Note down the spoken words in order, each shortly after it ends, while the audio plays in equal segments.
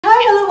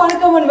hello,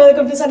 welcome and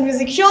welcome to Sun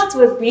Music Shots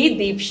with me,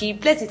 Deepshi.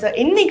 Plus, it's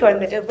இன்னைக்கு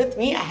வந்துட்டு with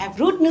me, I have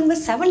route number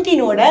 17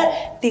 ஓட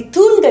the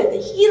தூண்கள்,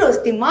 the heroes,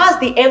 the mass,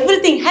 the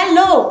everything.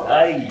 Hello.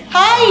 Hi.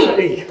 Hi.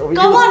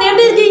 Come on,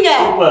 எப்படி இருக்கீங்க?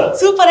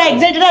 Super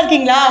excited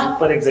இருக்கீங்களா?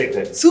 Super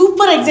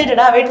excited.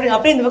 Wait பண்ணுங்க.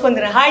 அப்படியே இந்த பக்கம்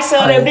வந்துறேன். Hi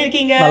sir, எப்படி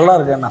இருக்கீங்க? நல்லா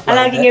இருக்கேன்.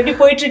 நல்லா இருக்கீங்க. எப்படி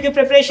போயிட்டு இருக்கு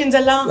preparations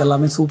எல்லாம்?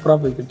 எல்லாமே சூப்பரா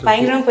போயிட்டு இருக்கு.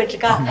 பயங்கரமா போயிட்டு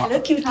இருக்கா?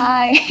 Hello cute.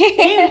 Hi.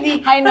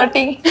 Hi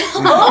Naughty.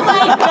 Oh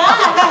my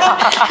god.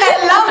 I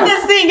love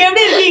this thing.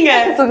 எப்படி இருக்கீங்க?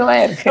 சுகமா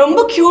இருக்கு. ரொம்ப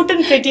கியூட்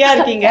அண்ட் பிரிட்டியா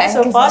இருக்கீங்க. சோ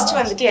ஃபர்ஸ்ட்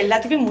வந்துட்டு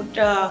எல்லாத்துக்கும்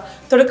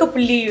தொடக்க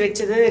புள்ளி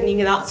வெச்சது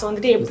நீங்க தான். சோ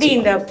வந்துட்டு எப்படி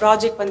இந்த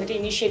ப்ராஜெக்ட் வந்துட்டு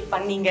இனிஷியேட்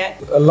பண்ணீங்க?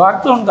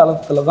 லாக்டவுன்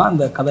காலத்துல தான்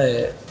இந்த கதை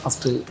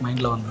ஃபர்ஸ்ட்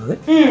மைண்ட்ல வந்தது.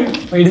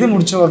 எழுதி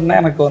முடிச்ச உடனே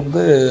எனக்கு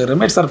வந்து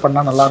ரமேஷ் சார்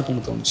பண்ணா நல்லா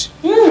இருக்கும்னு தோணுச்சு.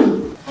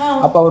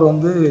 அப்ப அவர்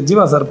வந்து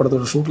ஜீவா சார்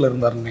படத்தோட ஷூட்ல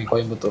இருந்தாரு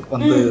கோயம்புத்தூர்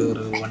வந்து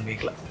ஒரு 1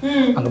 வீக்ல.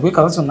 அங்க போய்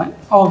கதை சொன்னேன்,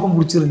 அவருக்கும்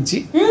பிடிச்சிருந்துச்சு.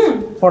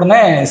 உடனே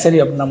சரி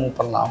அப்படின்னு மூவ்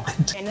பண்ணலாம்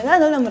அப்படின்னு.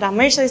 என்னதான் நம்ம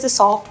Ramesh is a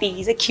softy,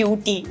 is a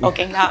cutie,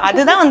 ஓகேங்களா?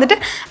 அதுதான் வந்துட்டு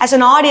as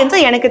an audience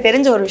எனக்கு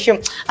தெரிஞ்ச ஒரு விஷயம்.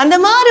 அந்த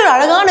மாதிரி ஒரு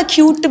அழகான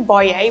கியூட்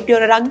பாய், இப்படி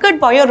ஒரு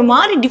ரக்கட் பாய், ஒரு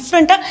மாதிரி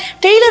டிஃப்ரெண்டா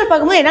டெய்லர்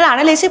பார்க்கும்போது என்னால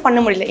அனலைஸே பண்ண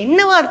முடியல.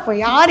 என்னவா இருக்கும்,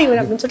 யார்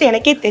இவர் அப்படின்னு சொல்லிட்டு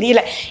எனக்கே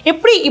தெரியல.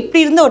 எப்படி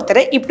இப்படி இருந்த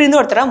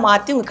ஒருத்தரை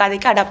மாத்தி உங்க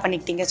கதைக்கு அடாப்ட்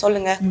பண்ணிக்கிட்டீங்க,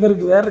 சொல்லுங்க.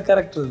 இவருக்கு வேற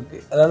கேரக்டர் இருக்கு.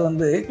 அதாவது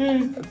வந்து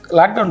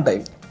லாக்டவுன்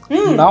டைம்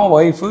நான்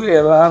ஒய்ஃப்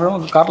எல்லாரும்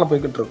கார்ல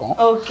போய்கிட்டு இருக்கோம்.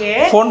 ஓகே.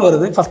 ஃபோன்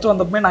வருது. ஃபர்ஸ்ட்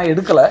வந்தப்பமே நான்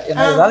எடுக்கல.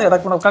 ஏன்னா ஏதாவது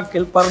இடக்குனக்கா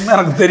கேள்பாருன்னு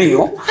எனக்கு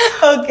தெரியும்.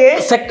 ஓகே.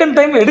 செகண்ட்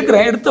டைம்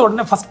எடுத்த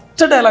உடனே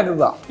ஃபர்ஸ்ட் டயலாக்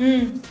தான்.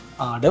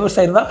 டைவர்ஸ்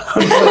ஆயிருந்தா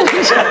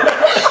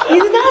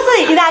இதுதான்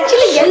சார். இது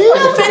ஆக்சுவலி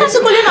எல்லா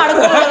ஃப்ரெண்ட்ஸுக்குள்ளேயும்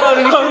நடக்கும்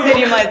ஒரு விஷயம்,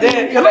 தெரியுமா? இது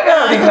என்னங்க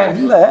அப்படிங்கிறேன்.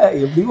 இல்ல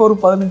எப்படியும் ஒரு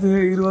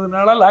 15-20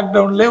 நாளா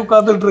லாக்டவுன்லயே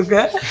உட்கார்ந்துட்டு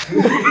இருக்கேன்.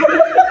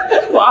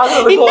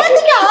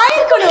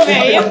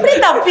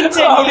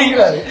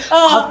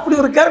 அப்படி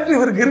ஒரு கேரக்டர்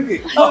இவருக்கு இருக்கு.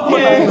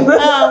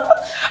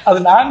 அது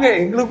நாங்க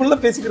எங்களுக்குள்ள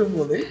பேசிக்கிற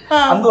போது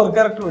அந்த ஒரு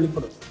கேரக்டர்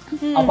வெளிப்படும்.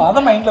 அப்ப அத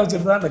மைண்ட்ல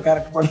வச்சிட்டு தான் அந்த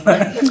கேரக்டர்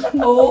பண்ணேன்.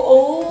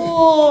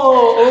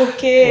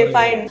 Okay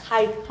fine.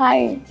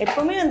 ஹாய்.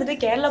 எப்பவுமே வந்துட்டு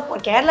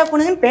கேரளா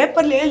பொண்ணுன்னு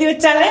பேப்பர்ல எழுதி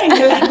வச்சாலே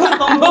எங்களுக்கு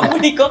ரொம்ப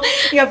பிடிக்கும்.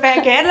 நீங்க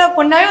கேரளா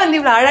பொண்ணாவே வந்து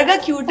இவ்வளவு அழகா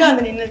கியூட்டா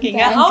வந்து நின்னு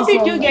இருக்கீங்க. How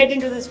did you get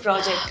into this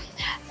project?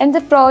 And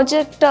the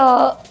project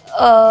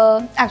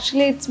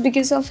actually it's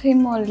because of him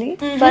only.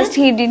 First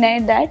he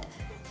denied that.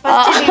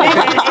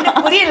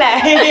 புரியல.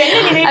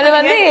 அது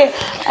வந்து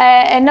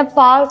என்ன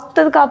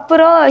பார்த்ததுக்கு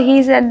அப்புறம் he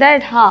said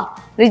that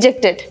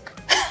rejected.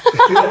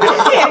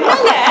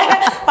 என்னங்க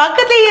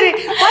பக்கத்துல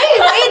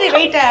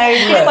wait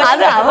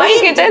அது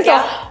அவங்கிட்ட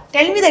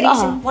tell me the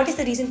reason. What is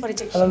the reason for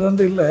rejection? அது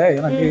வந்து இல்ல,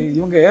 எனக்கு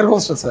இவங்க ஏர்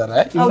ஹோஸ்டஸ் வேற.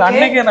 இவங்க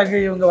அன்னைக்கு எனக்கு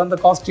இவங்க வந்த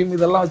காஸ்டியூம்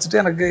இதெல்லாம்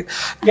வச்சுட்டு எனக்கு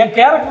என்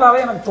கேரக்டராவே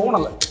எனக்கு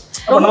தோணல.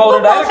 ஒரு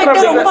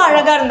டைரக்டர் ரொம்ப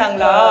அழகா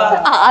இருந்தாங்களா?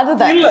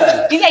 அதுதான்.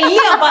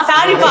 இல்லப்பா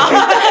சாரிப்பா.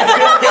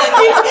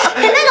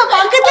 என்னங்க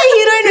பக்கத்துல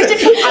ஹீரோயின் வச்சு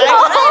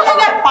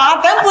அழகா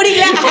பார்த்தா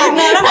புரியல.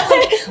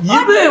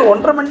 இது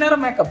 1.5 மணி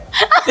நேரம் மேக்கப்.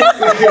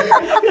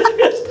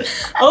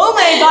 Oh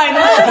my God.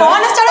 இந்த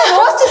ஹானஸ்டான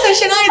ரோஸ்ட்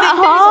செஷனா இது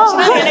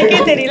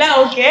எனக்கே தெரியல.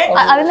 ஓகே.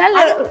 அதனால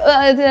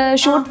இது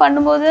ஷூட்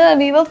பண்ணும்போது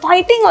we were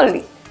fighting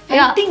only.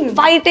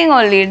 Fighting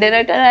only.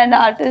 Director and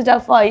artist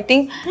are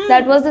fighting.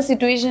 That was the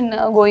situation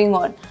going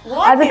on.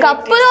 அதுக்கு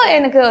அப்புறம்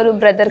எனக்கு ஒரு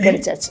பிரதர்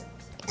கிடைச்சாச்சு.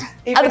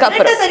 அதுக்கு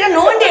அப்புறம் சரியா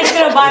நோண்டி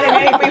எடுக்கற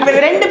பாருங்க. இப்போ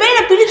ரெண்டு பேரும்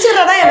என்ன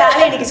பிடிச்சறதா என்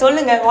வேலை. இன்னைக்கு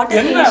சொல்லுங்க what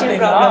is the issue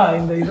problem?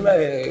 இந்த இதுல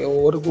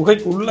ஒரு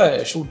குகைக்குள்ள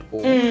ஷூட்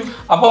போகும்.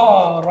 அப்போ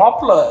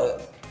ராப்ல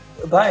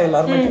தான்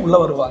எல்லாரும் உள்ள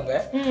வருவாங்க.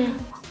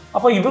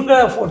 அப்ப இவங்க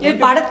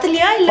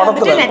படத்துலயா இல்ல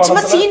வந்துட்டு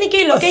நிச்சயமா சீனுக்கே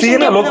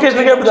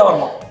லொகேஷனுக்கே அப்படி தான்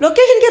வரணும்.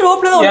 லொகேஷனுக்கே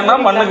ரோப்ல தான். ஏன்னா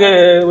மண்ணுக்கு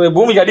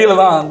பூமிக்கு அடியில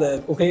தான் அந்த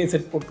குகையை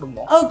செட்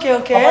போட்டுருந்தோம். Okay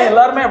okay. அப்ப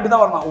எல்லாரும் அப்படி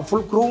தான் வரணும்.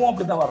 ஃபுல் க்ரூவும்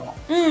அப்படி தான் வரணும்.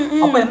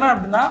 அப்ப என்ன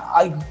அப்படின்னா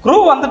க்ரூ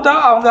வந்துட்டா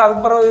அவங்க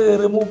அதுக்கு பிறகு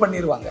ரிமூவ்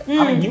பண்ணிடுவாங்க.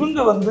 ஆனா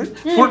இவங்க வந்து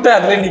ஃபுல் டே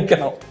அதுல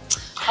நிக்கணும்.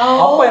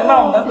 அப்ப என்ன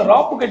ஆகும்னா அந்த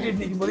ராப்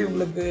கட்டிட்டு நிக்கும்போது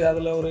உங்களுக்கு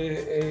அதுல ஒரு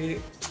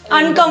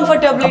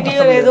அன்கம்ஃபர்டபிலிட்டி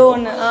ஏதோ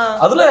ஒண்ணு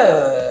அதுல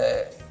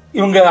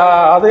இவங்க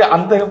அது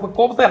அந்த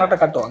கோபத்தை என்கிட்ட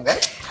காட்டுவாங்க.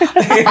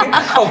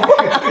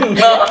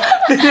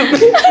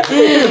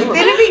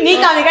 திருப்பி நீ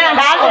காமிக்க நான்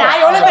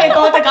எவ்வளவு பெரிய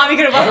கோபத்தை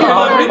காமிக்கிறேன்.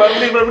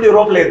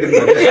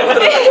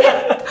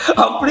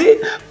 அப்படி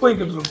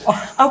போய்கிட்டு இருக்கோம்.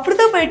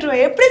 அப்படிதான் போயிட்டு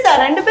இருக்கோம். எப்படி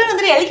சார் ரெண்டு பேரும்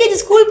வந்து எல்கேஜி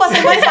ஸ்கூல்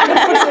பசங்க மாதிரி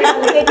சண்டை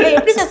போட்டுருக்கீங்க?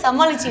 எப்படி சார்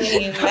சமாளிச்சீங்க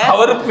நீங்க?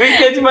 அவர்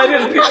ப்ரீகேஜி மாதிரி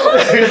இருக்கு.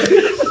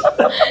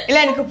 இல்ல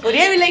எனக்கு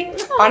புரியவில்லை.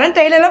 பணம்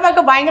ட்ரெயிலர்லாம்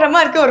பார்க்க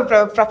பயங்கரமா இருக்கு. ஒரு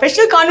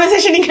ப்ரொஃபஷனல்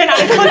கான்வர்சேஷன் நீங்க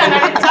நடக்கும்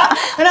நினைச்சா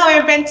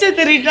அவன் பென்சில்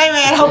திருடுறான்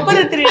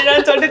ரப்பர்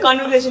திருடுறான்னு சொல்லிட்டு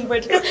கான்வர்சேஷன்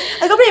போயிட்டு இருக்கு.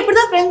 அதுக்கப்புறம்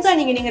எப்படிதான் ஃப்ரெண்ட்ஸா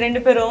நீங்க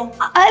ரெண்டு பேரும்?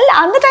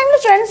 அந்த டைம்ல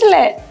ஃப்ரெண்ட்ஸ் இல்ல.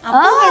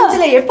 ஃப்ரெண்ட்ஸ்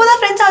இல்ல. எப்போதான்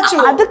ஃப்ரெண்ட்ஸ் ஆச்சு?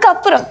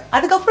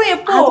 அதுக்கப்புறம்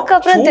எப்போ?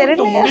 அதுக்கப்புறம்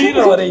தெரியல.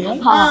 முடியற வரையும்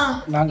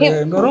நாங்க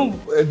எல்லாரும்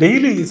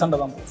டெய்லி சண்டை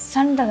தான் போவோம்.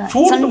 சண்டை தான்.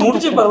 ஷூட்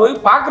முடிஞ்ச பிறகு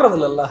பாக்குறது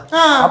இல்லல்ல.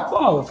 அப்போ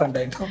ஃப்ரெண்ட்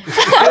ஆயிட்டோம்.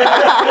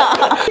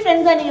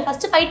 ஃப்ரெண்ட்ஸா நீங்க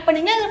ஃபர்ஸ்ட் ஃபைட்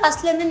பண்ணீங்க?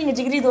 ஃபர்ஸ்ட்ல இருந்து நீங்க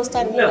ஜிகிரி தோஸ்தா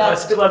இருந்தீங்களா?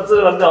 ஃபர்ஸ்ட்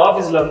வந்து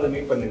ஆபீஸ்ல வந்து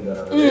மீட்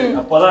பண்ணிருந்தாரு.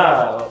 அப்பதான்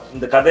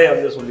இந்த கதையை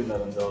வந்து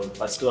சொல்லிருந்தாரு. அந்த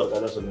ஃபர்ஸ்ட் ஒரு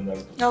கதை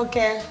சொல்லிருந்தாரு.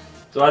 ஓகே.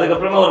 ஸோ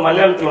அதுக்கப்புறமா ஒரு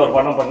மலையாளத்தில் ஒரு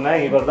படம்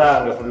பண்ணேன். இவர் தான்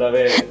அங்கே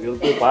ஃபுல்லாகவே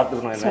இருக்கு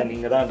பார்த்துக்கணும், என்ன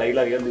நீங்கள் தான்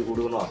டைலாக் எழுதி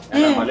கொடுக்கணும்.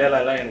 ஏன்னா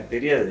மலையாளம் எல்லாம் எனக்கு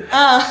தெரியாது.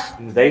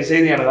 நீங்கள் தயவு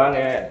செய்து எனக்கு வாங்க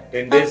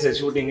 10 days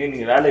ஷூட்டிங்கு,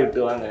 நீங்கள் வேலையை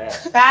விட்டு வாங்க.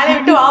 வேலையை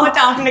விட்டு வாங்க,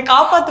 அவனை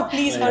காப்பாற்று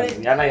ப்ளீஸ்.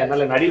 ஏன்னா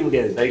என்னால் நடிக்க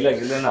முடியாது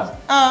டைலாக் இல்லைன்னா.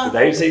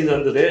 தயவு செய்து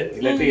வந்தது,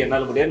 இல்லாட்டி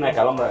என்னால் முடியாது, நான்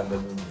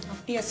கிளம்புறேன்.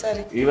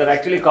 இவர்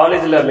ஆக்சுவலி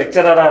காலேஜ்ல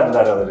லெக்சரரா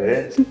இருந்தார். அவரு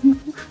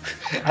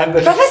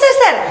ப்ரொஃபசர்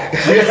சார்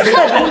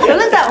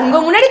சொல்லுங்க சார், உங்க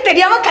முன்னாடி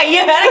தெரியாம கைய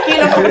வேற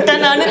கீழே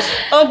போட்டேன் நானு.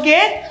 ஓகே,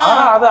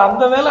 அது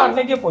அந்த வேலை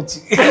அன்னைக்கே போச்சு.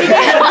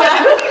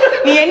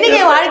 நீ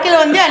என்னைக்கு வாழ்க்கையில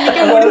வந்து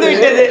அன்னைக்கே முடிந்து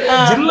விட்டது.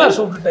 ஜில்லா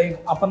ஷூட் டைம்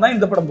அப்பதான்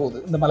இந்த படம்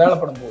போகுது, இந்த மலையாள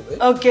படம் போகுது.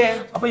 ஓகே,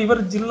 அப்ப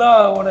இவர்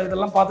ஜில்லாவோட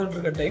இதெல்லாம் பார்த்துட்டு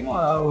இருக்க டைம்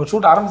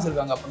ஷூட்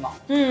ஆரம்பிச்சிருக்காங்க. அப்பதான்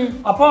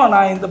அப்போ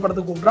நான் இந்த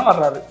படத்துக்கு கூப்பிட்டேன்,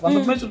 வர்றாரு.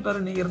 வந்தப்பமே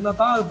சொல்லிட்டாரு, நீங்க இருந்தா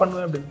தான் அது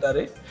பண்ணுவேன்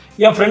அப்படின்ட்டாரு.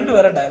 என் ஃப்ரெண்டு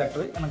வேற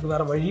டைரக்டர், எனக்கு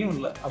வேற வழியும்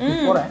இல்லை. அப்படி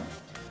போறேன்.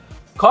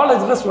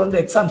 காலேஜில் ஸ்டூடெண்ட்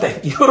எக்ஸாம் டைம்.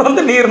 இவர்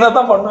வந்து நீ இருந்தால்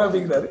தான் பண்ணுவேன்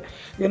அப்படிங்கிறாரு.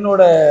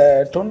 என்னோட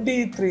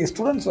 23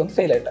 ஸ்டூடெண்ட்ஸ் வந்து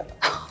ஃபெயில் ஆயிட்டாங்க.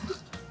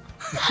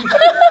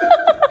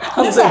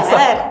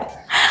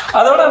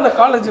 அதோட அந்த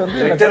காலேஜ் வந்து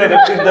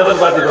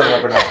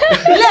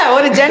இல்ல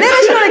ஒரு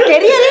ஜெனரேஷனோட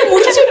கெரியரே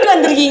முடிச்சுட்டு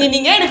வந்திருக்கீங்க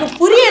நீங்க. எனக்கு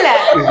புரியல,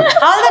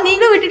 அதான்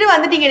நீங்களும் விட்டுட்டு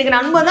வந்துட்டீங்க. எனக்கு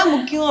நண்பன் தான்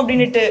முக்கியம்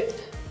அப்படின்னுட்டு.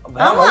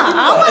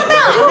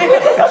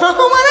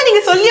 ஆமாதான்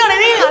நீங்க சொல்லி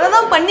உடனே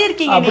அததான்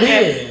பண்ணிருக்கீங்க.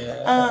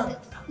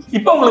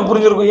 இப்ப உங்களுக்கு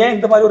புரிஞ்சிருக்கும் ஏன்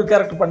இந்த மாதிரி ஒரு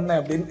கேரக்டர் பண்ணேன்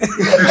அப்படின்னு.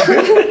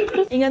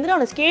 நீங்க வந்து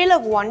on a scale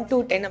of 1 to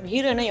 10 நம்ம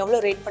ஹீரோயினை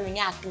எவ்வளவு ரேட்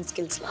பண்ணுவீங்க ஆக்டிங்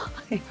ஸ்கில்ஸ்லாம்?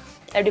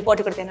 எப்படி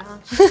போட்டு கொடுத்தேனா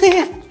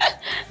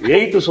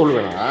 8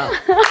 சொல்லுவேனா?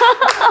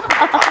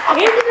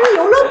 8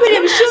 எவ்வளவு பெரிய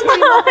விஷயம்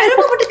தெரியுமா?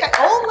 பெருமைப்பட்டு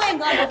ஓ மை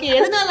காட். ஓகே,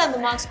 எதனால அந்த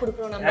மார்க்ஸ்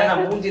கொடுக்கறோம் நம்ம? ஏன்னா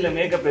மூஞ்சில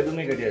மேக்கப்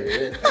எதுவுமே கிடையாது,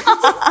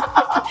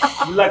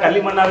 ஃபுல்லா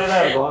களிமண்ணாவே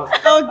தான் இருக்கும்.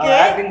 ஓகே,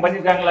 ஆக்டிங்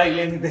பண்ணிருக்காங்களா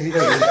இல்லைன்னு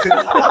தெரியல.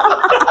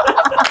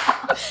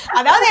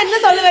 அதாவது என்ன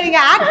சொல்ல வரீங்க?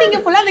 ஆக்டிங்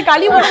ஃபுல்லா அந்த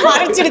களிமண்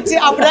மறைச்சிடுச்சு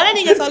அப்படிதானே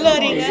நீங்க சொல்ல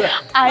வரீங்க?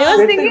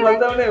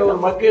 வந்தவனே ஒரு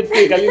மக்கு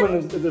எடுத்து களிமண்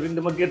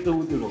 2 மக்கு எடுத்து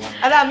ஊத்திடுவாங்க.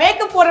 அதான்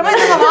மேக்கப் போறமே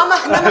நம்ம மாமா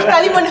நம்ம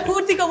களிமண்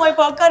ஊத்திக்கோமா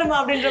இப்ப உட்காருமா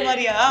அப்படின்ற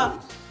மாதிரியா?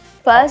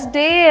 ஃபர்ஸ்ட்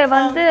டே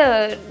வந்து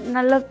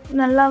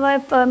நல்லாவா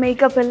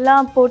மேக்கப்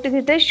எல்லாம்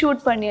போட்டுக்கிட்டு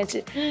ஷூட்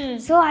பண்ணியாச்சு.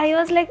 So I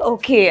was like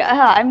okay,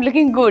 I am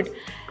looking good.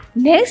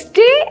 Next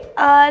day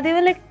they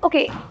were like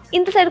okay,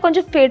 இந்த சைடு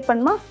கொஞ்சம் ஃபேட்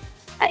பண்ணுமா,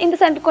 இந்த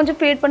சைடு கொஞ்சம்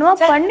ஃபேட் பண்ணுமா,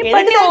 பண்ணி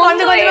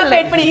கொஞ்சம்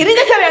ஃபேட் பண்ணி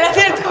இருங்க சார்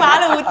எல்லாத்தையும் எடுத்து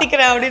மேலே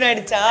ஊத்திக்கிறேன் அப்படின்னு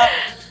ஆயிடுச்சா?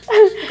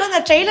 அந்த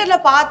ட்ரெய்லர்ல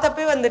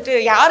பார்த்தப்பே வந்துட்டு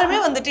யாருமே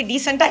வந்துட்டு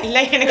டீசெண்டா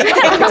இல்லை எனக்கு.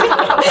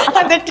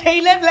 அந்த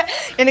ட்ரெய்லர்ல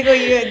எனக்கு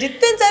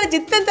ஜித்தன்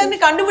சார்னு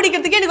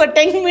கண்டுபிடிக்கிறதுக்கே எனக்கு ஒரு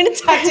 10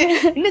 minutes ஆச்சு.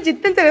 இன்னும்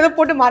ஜித்தன் சார் ஏதோ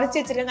போட்டு மறைச்சு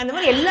வச்சிருக்காங்க. அந்த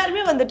மாதிரி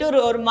எல்லாருமே வந்துட்டு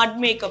ஒரு மட்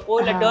மேக்கப்போ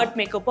இல்ல டர்ட்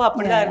மேக்கப்போ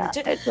அப்படிதான்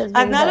இருந்துச்சு.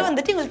 அதனால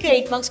வந்துட்டு உங்களுக்கு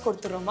 8 marks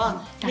கொடுத்துருவோமா?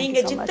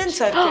 நீங்க ஜித்தன்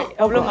சாருக்கு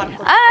எவ்வளவு மார்க்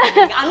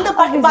கொடுத்தீங்க? அந்த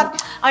பாட்டு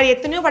அவர்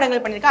எத்தனையோ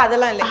படங்கள் பண்ணிருக்கா,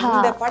 அதெல்லாம் இல்லை.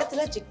 இந்த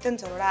படத்துல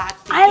ஜித்தன் சாரோட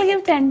acting I'll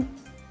give 10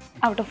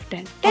 out of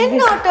 10.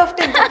 10 out of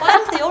 10.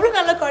 பாருங்க எவ்வளவு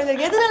நல்ல குழந்தை.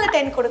 எதனால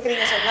 10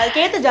 கொடுக்கறீங்க சொல்லுங்க.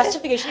 அதுக்கு ஏத்த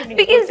ஜஸ்டிஃபிகேஷன்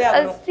இப்படி கொடுத்தே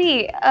ஆகணும். See,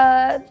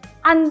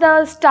 அந்த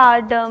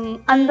ஸ்டார்டம்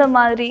அந்த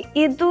மாதிரி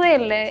இதுவே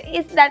இல்லை.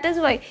 That is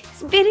why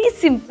it's very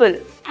simple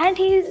and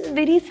he is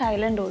very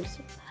silent also.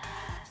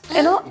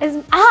 You know,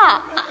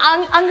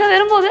 அங்க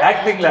வரும்போது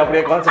ஆக்டிங்ல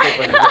அப்படியே கான்சென்ட்ரேட்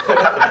பண்ணுங்க.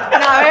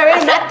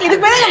 நான்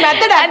இதுக்கு மேல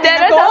method and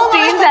there are some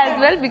scenes as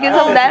well because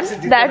of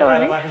that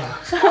only.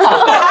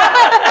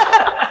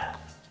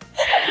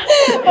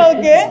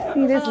 Okay,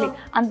 seriously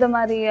அந்த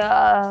மாதிரி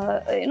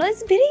you know,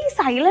 it's very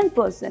silent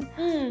person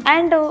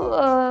and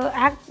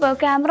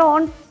camera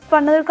on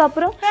பண்ணதுக்கு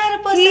அப்புறம்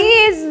he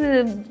is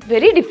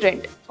very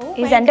different.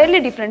 He is entirely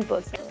different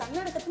person.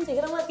 தன்னடக்கத்தின்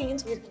சிகரமா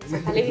இருக்கீங்கன்னு சொல்லிருக்கீங்க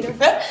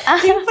தலைவிடுங்க.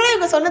 சிம்பிளா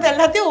இவங்க சொன்னது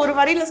எல்லாத்தையும் ஒரு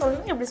வரியில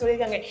சொல்லணும் இப்படி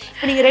சொல்லிருக்காங்க.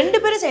 இப்போ நீங்க ரெண்டு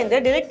பேரும்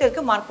சேர்ந்து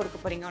டைரக்டருக்கு மார்க் கொடுக்க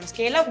போறீங்க on a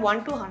scale of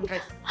 1 to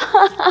 100.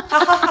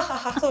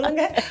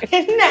 சொல்லுங்க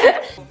என்ன?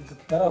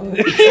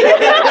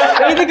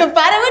 இதுக்கு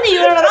பிறகு நீ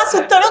இவரோட தான்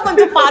சுத்தணும்,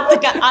 கொஞ்சம்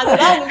பாத்துக்க.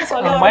 அதுதான் உங்களுக்கு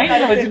சொல்ல வரேன்.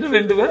 மைண்ட்ல வச்சிட்டு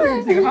ரெண்டு பேரும்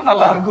ஊத்திக்கினா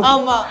நல்லா இருக்கும்.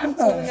 ஆமா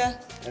சொல்லுங்க.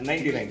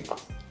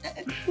 99.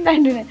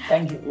 99.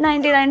 Thank you.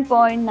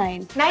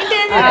 99.9.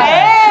 99.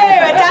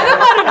 ஏய் வெச்சாங்க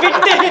பாரு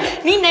பிட்.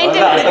 நீ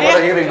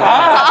 99.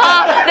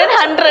 Then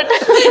 100.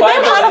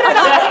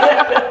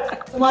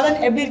 மதன்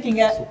எப்படி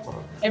இருக்கீங்க?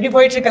 எப்படி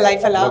போயிட்டு இருக்க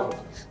லைஃப் எல்லாம்?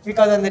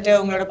 பிகாஸ் வந்துட்டு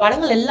உங்களோட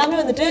படங்கள் எல்லாமே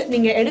வந்துட்டு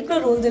நீங்க எடுக்கிற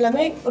ரோல்ஸ்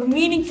எல்லாமே ஒரு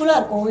மீனிங்ஃபுல்லா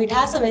இருக்கும். It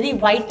has a very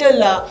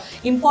vital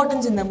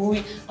importance இந்த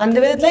மூவி. அந்த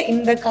விதத்துல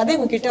இந்த கதை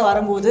உங்ககிட்ட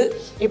வரும்போது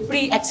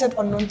எப்படி அக்செப்ட்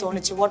பண்ணணும்னு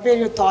தோணுச்சு? What were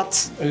your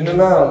thoughts?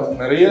 என்னன்னா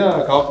நிறைய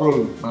காப்ரோல்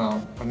நான்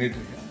பண்ணிட்டு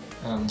இருக்கேன்.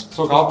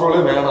 ஸோ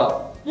காப்ரோலே வேணாம்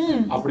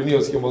அப்படின்னு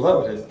யோசிக்கும் போது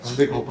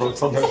வந்து காப்ரோல்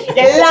சொன்னேன்.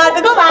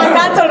 எல்லாத்துக்கும்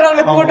வேண்டாம்னு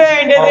சொல்றவங்க கூட்ட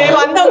வேண்டியது,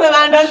 வந்தவங்க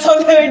வேண்டாம்னு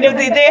சொல்ல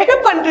வேண்டியது, இதே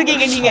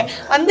பண்றீங்க நீங்க.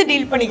 வந்து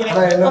டீல் பண்ணிக்கிறேன்.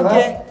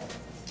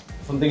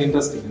 சம்திங்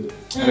இன்ட்ரெஸ்டிங் இது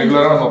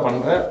ரெகுலராக நம்ம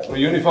பண்ணுறேன்.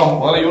 யூனிஃபார்ம்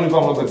முதல்ல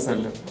யூனிஃபார்ம்ல பெருசாக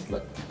இல்லை.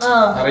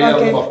 நிறைய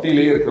வந்து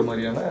மஃப்டிலேயே இருக்கிற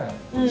மாதிரியான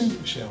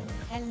விஷயம்.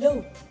 Hello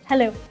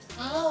hello.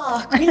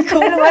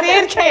 கூப்பிட மாதிரியே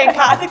இருக்கேன் என்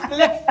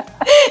காதுக்குள்ள.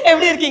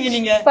 எப்படி இருக்கீங்க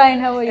நீங்க? Fine,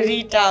 how are you?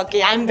 Rita,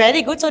 okay, I'm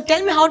very good. So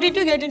tell me, how did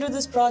you get into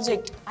this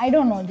project? I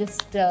don't know,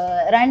 just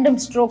random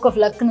stroke of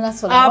luck ன்னு தான்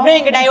சொல்லணும். அப்படியே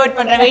இங்க டைவர்ட்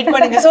பண்றேன். வெயிட்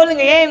பண்ணுங்க.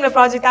 சொல்லுங்க ஏன் இந்த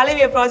ப்ராஜெக்ட்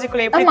அலைவிய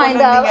ப்ராஜெக்ட்ல எப்படி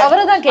கொண்டு வந்தீங்க?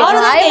 அவரதான்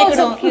கேக்குறேன். I was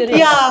so curious.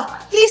 Yeah,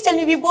 please tell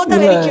me, we both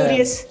are very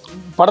curious.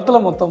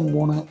 படத்துல மொத்தம்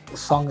 3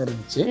 சாங்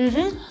இருந்துச்சு.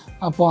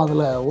 அப்போ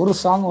அதுல ஒரு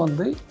சாங்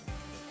வந்து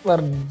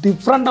வேற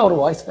டிஃப்ரெண்டா ஒரு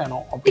வாய்ஸ்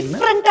வேணும் அப்படின்னு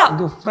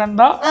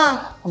டிஃப்ரெண்டா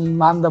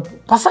அந்த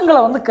பசங்களை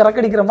வந்து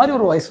கரக்கடிக்கிற மாதிரி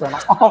ஒரு வாய்ஸ்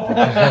வேணும்.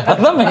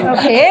 அதான் மெயின்.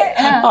 ஓகே.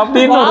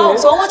 அப்படின்னு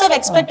so much of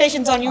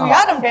expectations on you,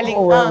 yeah, I'm telling.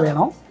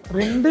 வேணும்.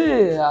 2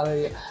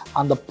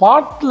 அந்த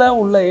பாட்டில்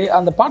உள்ள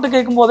அந்த பாட்டு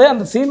கேட்கும் போதே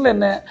அந்த சீனில்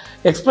என்ன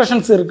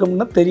எக்ஸ்பிரஷன்ஸ்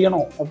இருக்கும்னு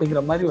தெரியணும்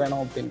அப்படிங்கிற மாதிரி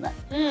வேணும் அப்படின்னேன்.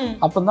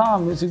 அப்போ தான்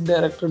மியூசிக்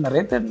டைரக்டர்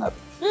நிறைய தேடினார்.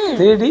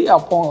 தேடி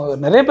அப்போ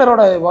நிறைய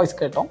பேரோட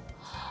வாய்ஸ் கேட்டோம்.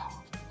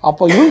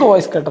 அப்போ இவங்க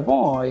வாய்ஸ் கேட்டப்போ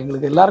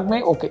எங்களுக்கு எல்லாருக்குமே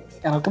ஓகே,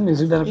 எனக்கும்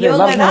மியூசிக் டைரக்டர்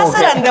எல்லாருக்குமே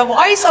ஓகே. அந்த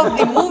வாய்ஸ் ஆஃப்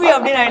தி மூவி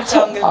அப்படினு ஆயிடுச்சு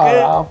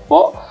உங்களுக்கு. அப்போ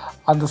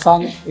அந்த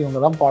சாங் இவங்க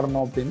தான்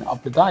பாடணும் அப்படின்னு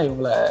அப்படிதான்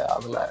இவங்கள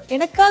அதுல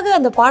எனக்காக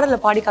அந்த பாடலை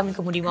பாடி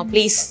காமிக்க முடியுமா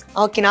ப்ளீஸ்?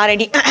 ஓகே, நான்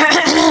ரெடி.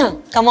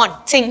 Come on,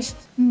 Singh.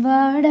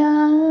 வாடா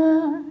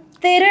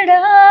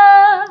திருடா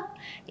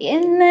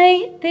என்னை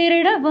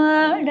திருட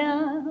வாடா,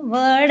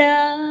 வாடா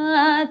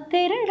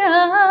திருடா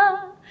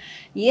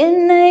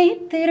என்னை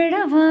திருட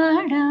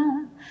வாடா,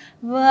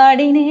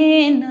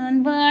 வாடினேன் நான்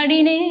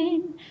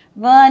வாடினேன்,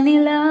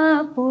 வானிலா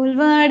போல்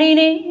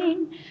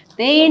வாடினேன்,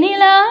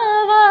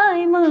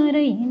 தேனிலாவாய் மாற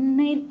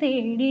என்னை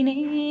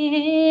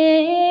தேடினேன்,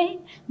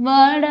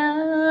 வாடா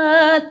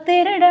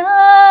திருடா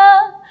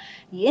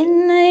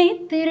என்னை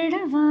திருட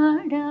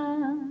வாடா.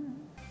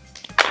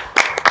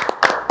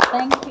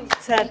 Thank you.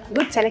 Sir,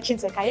 good selection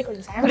sir. கையை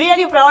கொடுங்க sir. I'm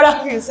really proud of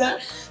you sir.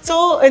 So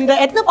இந்த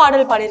எத்தனை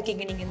பாடல்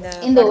பாடிருக்கீங்க நீங்க?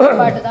 இந்த ஒரு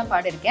பாட்டு தான்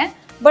பாடிருக்கேன்.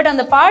 பட்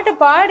அந்த பாட்டு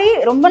பாடி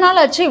ரொம்ப நாள்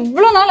ஆச்சு.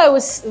 இவ்வளோ நாள் ஐ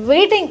வாஸ்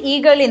வெயிட்டிங்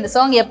ஈகர்லி இந்த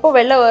சாங் எப்போ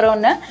வெளில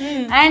வரும்னு.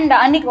 அண்ட்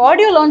அன்னைக்கு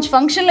ஆடியோ லான்ச்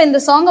ஃபங்க்ஷன்ல இந்த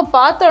சாங்கை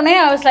பார்த்தோன்னே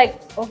ஐ வாஸ் லைக்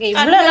ஓகே,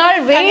 இவ்வளோ நாள்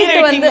வெயிட்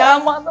வந்து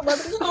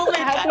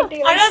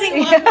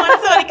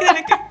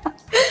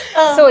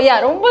ஸோ யா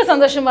ரொம்ப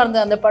சந்தோஷமா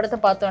இருந்தது அந்த படத்தை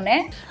பார்த்தோன்னே.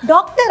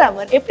 டாக்டர்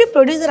அமர் எப்படி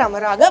ப்ரொடியூசர்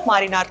அமராக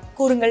மாறினார்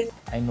கூறுங்கள்.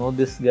 I know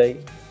this guy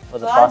for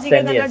the past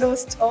 10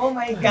 years. Oh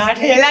my god,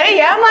 எல்லாரும்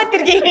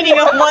ஏமாத்திருக்கீங்க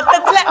நீங்க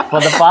மொத்தத்துல.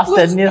 For the past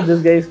 10 years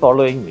this guy is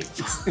following me.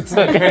 It's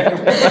okay.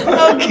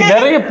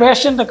 நிறைய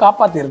பேஷண்ட்டை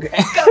காப்பாத்தி இருக்கு.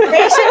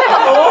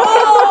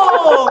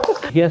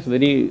 He has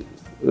very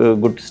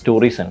good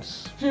story sense.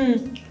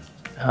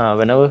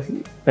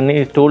 When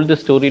he told the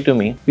story to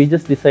me, we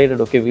just decided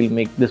okay, we'll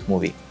make this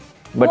movie.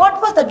 But what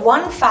was that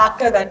one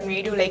factor that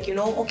made you like,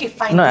 okay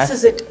fine, no, this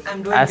is it, I'm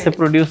doing it? As a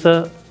producer,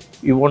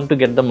 you want to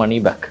get the money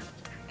back.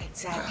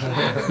 Exactly.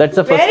 That's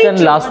the first and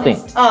last thing.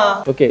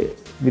 Okay,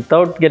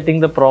 without getting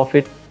the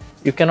profit,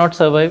 you cannot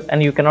survive and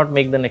you cannot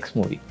make the next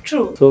movie.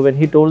 True. So when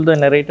he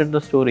narrated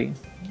the story,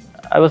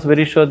 I was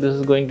very sure this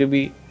is going to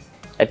be,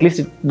 at least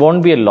it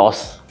won't be a loss.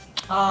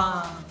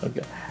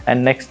 Okay. And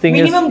next thing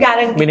minimum is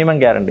guarantee. Minimum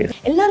guarantee.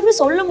 எல்லாரும்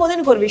சொல்லும்போது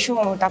எனக்கு ஒரு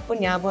விஷயம் டப்பு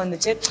ஞாபகம்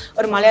வந்துச்சு.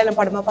 ஒரு மலையாளம்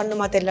படமா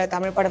பண்ணுமா தெரியல,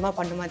 தமிழ் படமா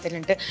பண்ணுமா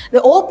தெரியலன்ட்டு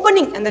இந்த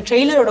ஓப்பனிங், அந்த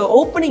ட்ரெய்லரோட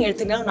ஓப்பனிங்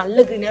எடுத்தீங்கன்னா நல்ல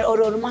கிரீனர்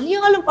ஒரு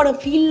மலையாளம் படம்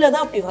ஃபீல்ல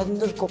தான் அப்படி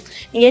வந்திருக்கும்.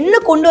 நீங்க என்ன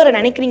கொண்டு வர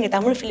நினைக்கிறீங்க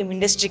தமிழ் ஃபிலிம்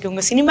இண்டஸ்ட்ரிக்கு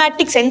உங்க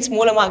சினிமேட்டிக் சென்ஸ்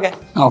மூலமாக?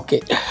 ஓகே,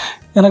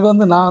 எனக்கு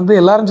வந்து நான் வந்து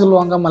எல்லாரும்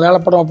சொல்லுவாங்க மலையாள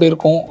படம் அப்படி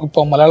இருக்கும்,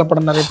 இப்போ மலையாள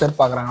படம் நிறைய பேர்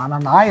பார்க்குறாங்க.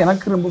 ஆனால் நான்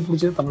எனக்கு ரொம்ப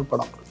பிடிச்சது தமிழ்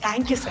படம்.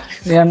 Thank you sir.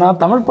 ஏன்னா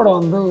தமிழ் படம்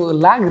வந்து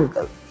லேக்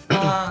இருக்காது.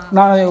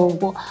 நான்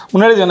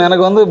முன்னாடி சொன்னேன்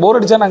எனக்கு வந்து போர்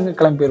அடிச்சா நான்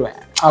கிளம்பி போயிடுவேன்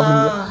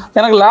அப்படின்னு.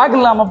 எனக்கு லேக்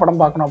இல்லாமல் படம்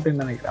பார்க்கணும்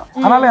அப்படின்னு நினைக்கிறேன்.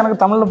 அதனால எனக்கு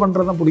தமிழில்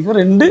பண்ணுறது தான் பிடிக்கும்.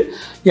 2,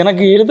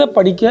 எனக்கு எழுத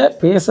படிக்க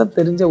பேச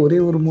தெரிஞ்ச ஒரே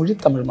ஒரு மொழி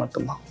தமிழ்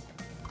மட்டும்தான்.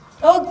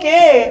 ஓகே,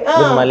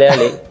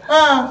 மலையாளி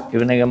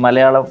இவனுக்கு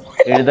மலையாளம்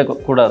எழுத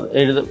கூடாது,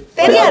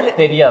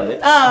 தெரியாது,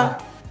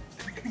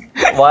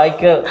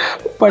 வாய்க்க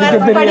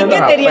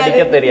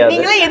படிக்க தெரியாது.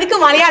 நீங்களே எதுக்கு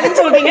மலையாளம்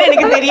சொல்றீங்க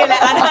எனக்கு தெரியல.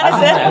 அதனால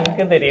சார்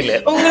எனக்கு தெரியல.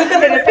 உங்களுக்கு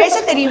தெரியல. பேச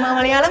தெரியுமா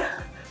மலையாளம்?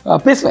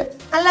 பேசுவேன்,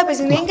 நல்லா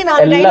பேசுங்க. எங்க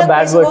நான் எல்லா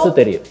பேட் வேர்ட்ஸும்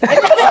தெரியும்,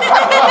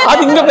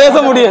 அது இங்க பேச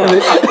முடியாது.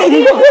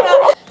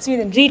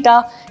 ஸ்வீதன் ரீட்டா,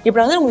 இப்போ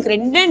வந்து உங்களுக்கு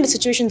 2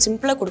 சிச்சுவேஷன்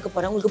சிம்பிளா கொடுக்க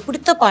போறேன். உங்களுக்கு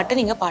பிடித்த பாட்டை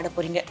நீங்க பாட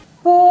போறீங்க.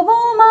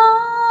 போவோமா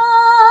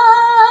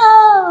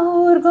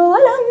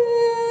ஊர்கோலம்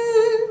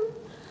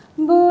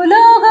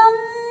பூலோகம்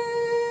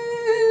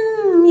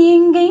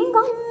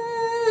எங்கெங்கும்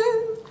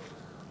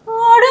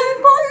ஓடும்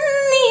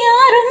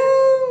பொன்னியாரும்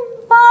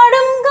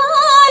பாடும்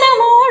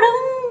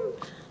காலமோடும்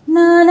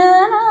நானா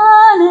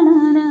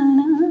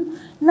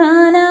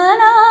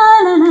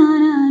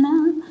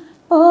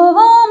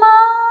போவோமா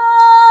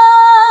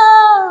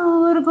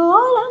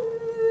ஊர்கோலம்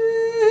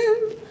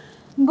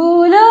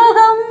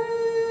பூலோகம்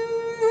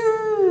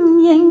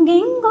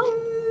எங்கெங்கும்.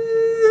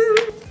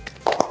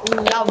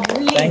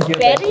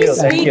 Very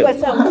sweet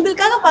person.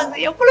 உங்களுக்காக பாருங்க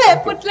எவ்வளவு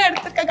எஃபர்ட்ல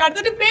எடுத்துருக்காங்க.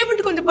 அடுத்து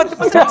பேமெண்ட் கொஞ்சம்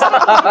 10%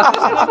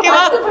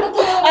 ஓகேவா?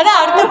 அதான்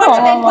அடுத்த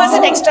பட்சம்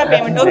 10% extra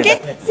payment. Okay,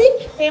 see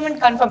payment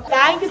confirm.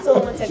 Thank you so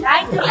much sir.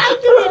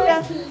 Thank you Rita.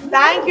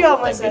 Thank you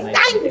Amar sir.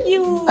 Thank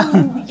you.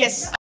 Yes.